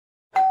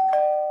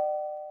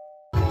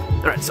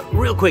Alright, so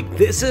real quick,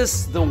 this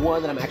is the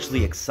one that I'm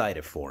actually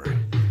excited for.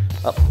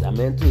 Oh, I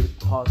meant to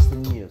pause the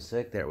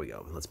music. There we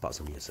go. Let's pause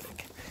the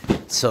music.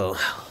 So,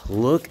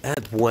 look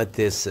at what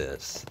this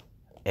is.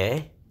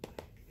 Eh?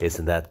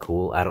 Isn't that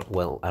cool? I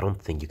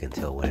don't think you can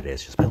tell what it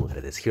is just by looking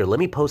at this. Here, let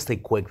me post a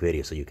quick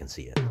video so you can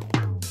see it.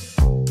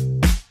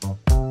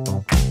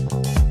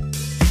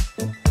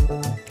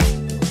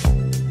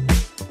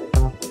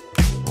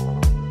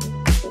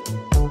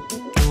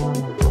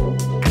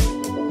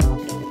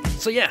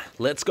 So yeah,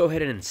 let's go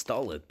ahead and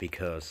install it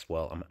because,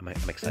 well, I'm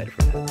excited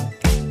for that.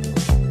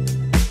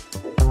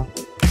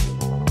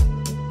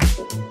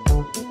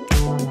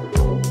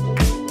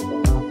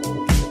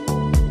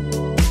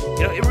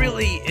 You know, it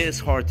really is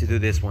hard to do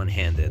this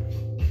one-handed.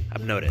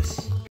 I've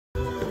noticed.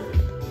 Can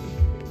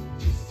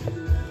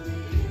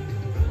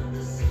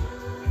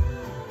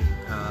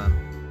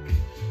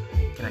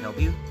I help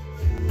you?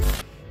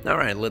 All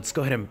right, let's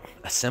go ahead and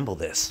assemble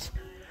this.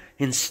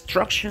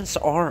 Instructions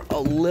are a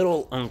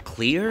little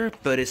unclear,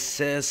 but it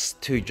says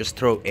to just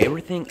throw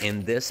everything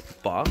in this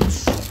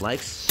box like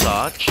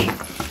such.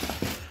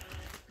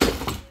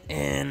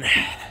 And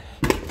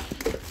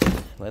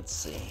let's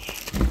see.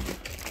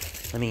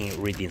 Let me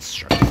read the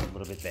instructions a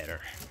little bit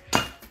better.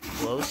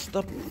 Close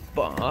the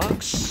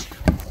box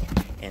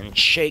and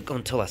shake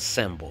until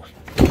assemble.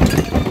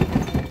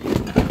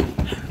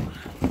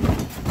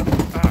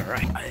 All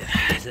right.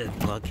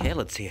 Okay,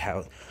 let's see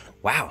how.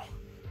 Wow.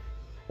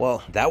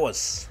 Well, that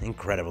was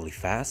incredibly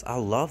fast. I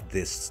love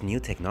this new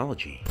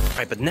technology. All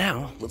right, but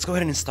now let's go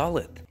ahead and install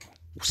it.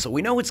 So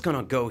we know it's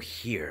gonna go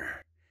here.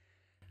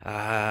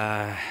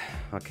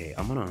 Okay,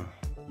 I'm gonna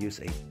use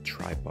a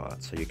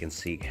tripod so you can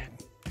see.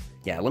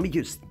 Yeah, let me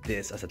use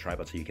this as a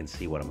tripod so you can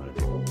see what I'm gonna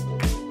do.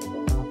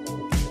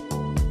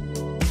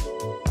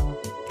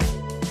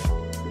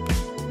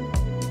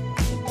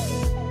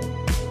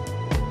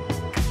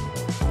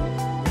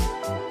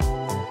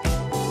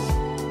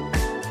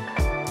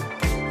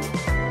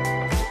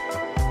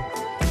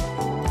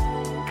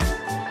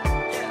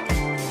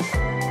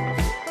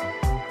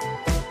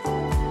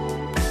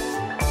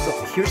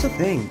 Here's the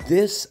thing,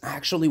 this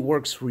actually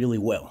works really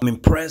well. I'm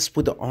impressed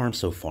with the arm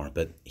so far,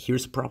 but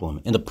here's the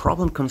problem. And the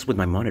problem comes with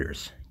my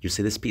monitors. You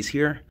see this piece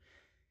here?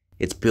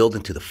 It's built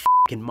into the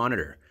fucking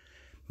monitor.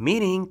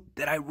 Meaning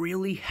that I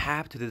really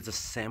have to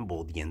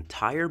disassemble the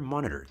entire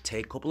monitor,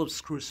 take a couple of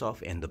screws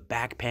off and the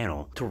back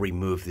panel to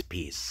remove the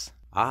piece.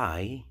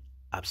 I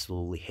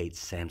absolutely hate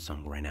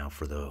Samsung right now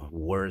for the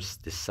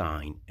worst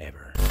design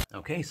ever.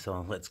 Okay,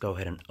 so let's go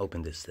ahead and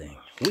open this thing.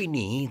 We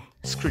need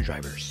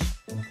screwdrivers.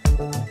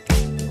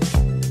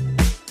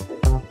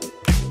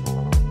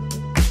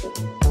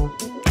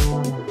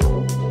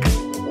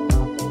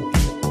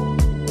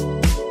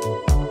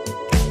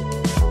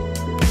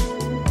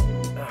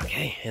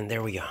 And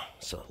there we go.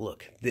 So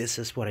look, this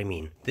is what I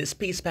mean. This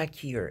piece back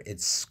here,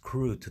 it's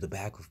screwed to the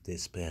back of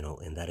this panel,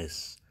 and that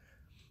is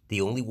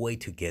the only way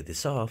to get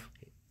this off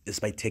is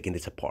by taking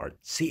this apart.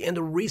 See, and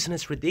the reason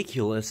it's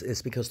ridiculous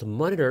is because the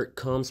monitor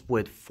comes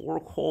with 4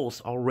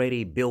 holes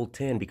already built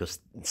in because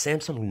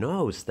Samsung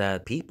knows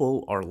that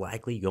people are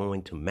likely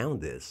going to mount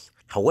this.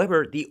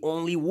 However, the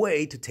only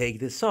way to take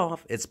this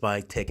off is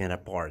by taking it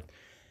apart,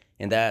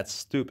 and that's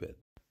stupid.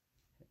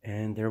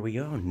 And there we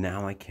go.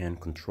 Now I can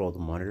control the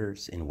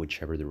monitors in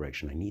whichever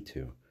direction I need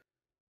to.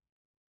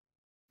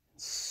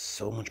 It's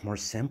so much more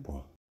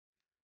simple.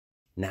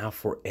 Now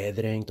for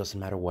editing, doesn't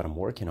matter what I'm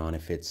working on.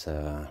 If it's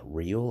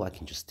real, I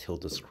can just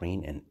tilt the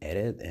screen and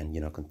edit and,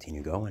 you know,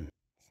 continue going.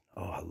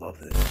 Oh, I love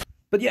this.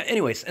 But yeah,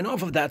 anyways,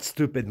 enough of that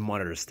stupid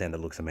monitor stand that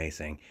looks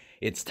amazing.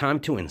 It's time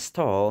to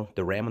install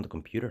the RAM on the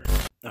computer.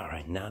 All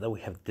right, now that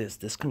we have this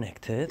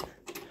disconnected,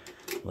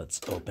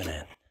 let's open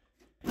it.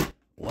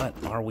 What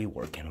are we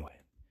working with?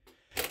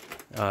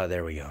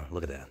 There we go.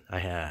 Look at that. I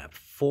have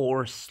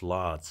 4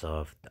 slots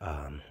of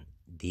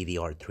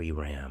DDR3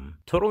 RAM,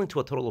 totaling to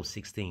a total of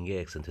 16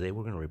 gigs, and today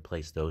we're going to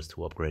replace those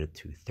to upgrade it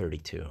to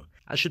 32.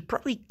 I should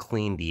probably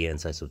clean the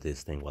insides of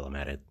this thing while I'm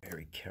at it.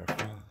 Very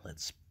careful.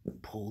 Let's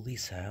pull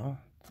these out.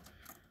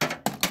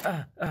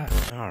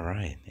 All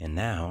right, and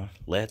now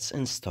let's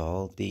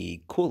install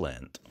the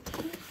coolant.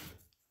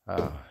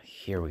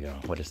 Here we go.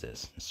 What is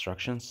this?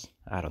 Instructions?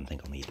 I don't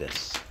think I'll need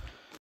this.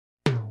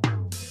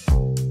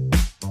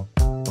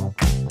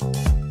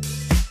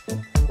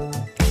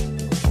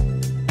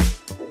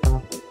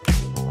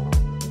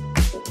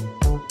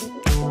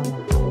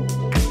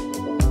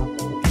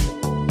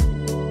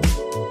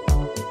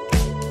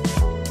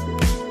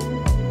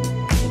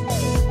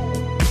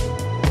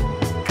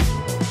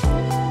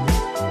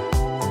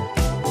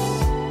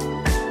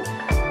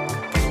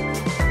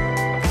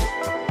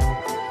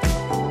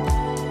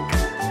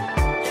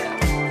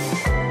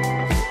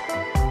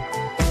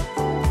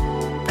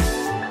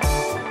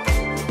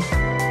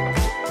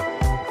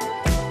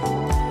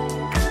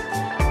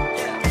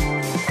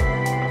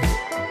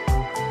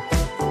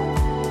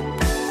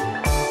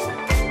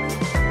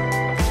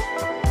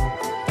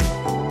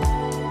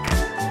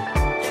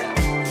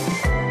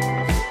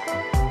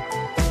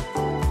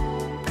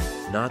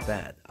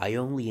 I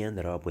only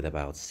ended up with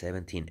about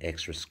 17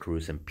 extra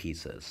screws and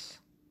pieces.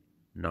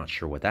 Not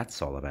sure what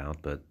that's all about,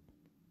 but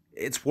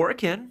it's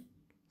working.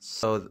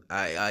 So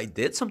I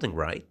did something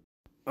right.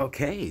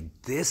 Okay,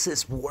 this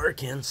is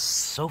working.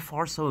 So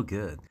far, so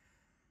good.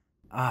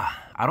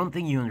 I don't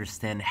think you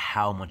understand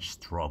how much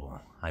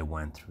trouble I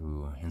went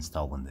through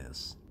installing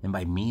this. And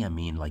by me, I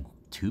mean like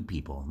two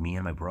people, me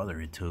and my brother.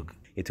 It took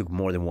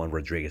more than one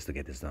Rodriguez to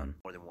get this done.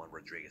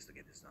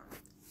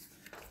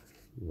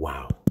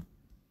 Wow.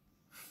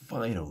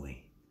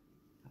 Finally.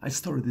 I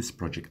started this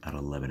project at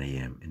 11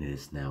 a.m. and it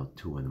is now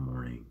 2 in the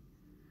morning.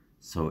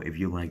 So if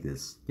you like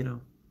this,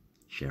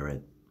 share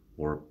it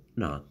or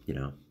not,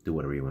 do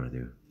whatever you want to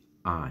do.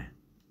 I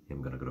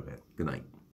am gonna go to bed. Good night.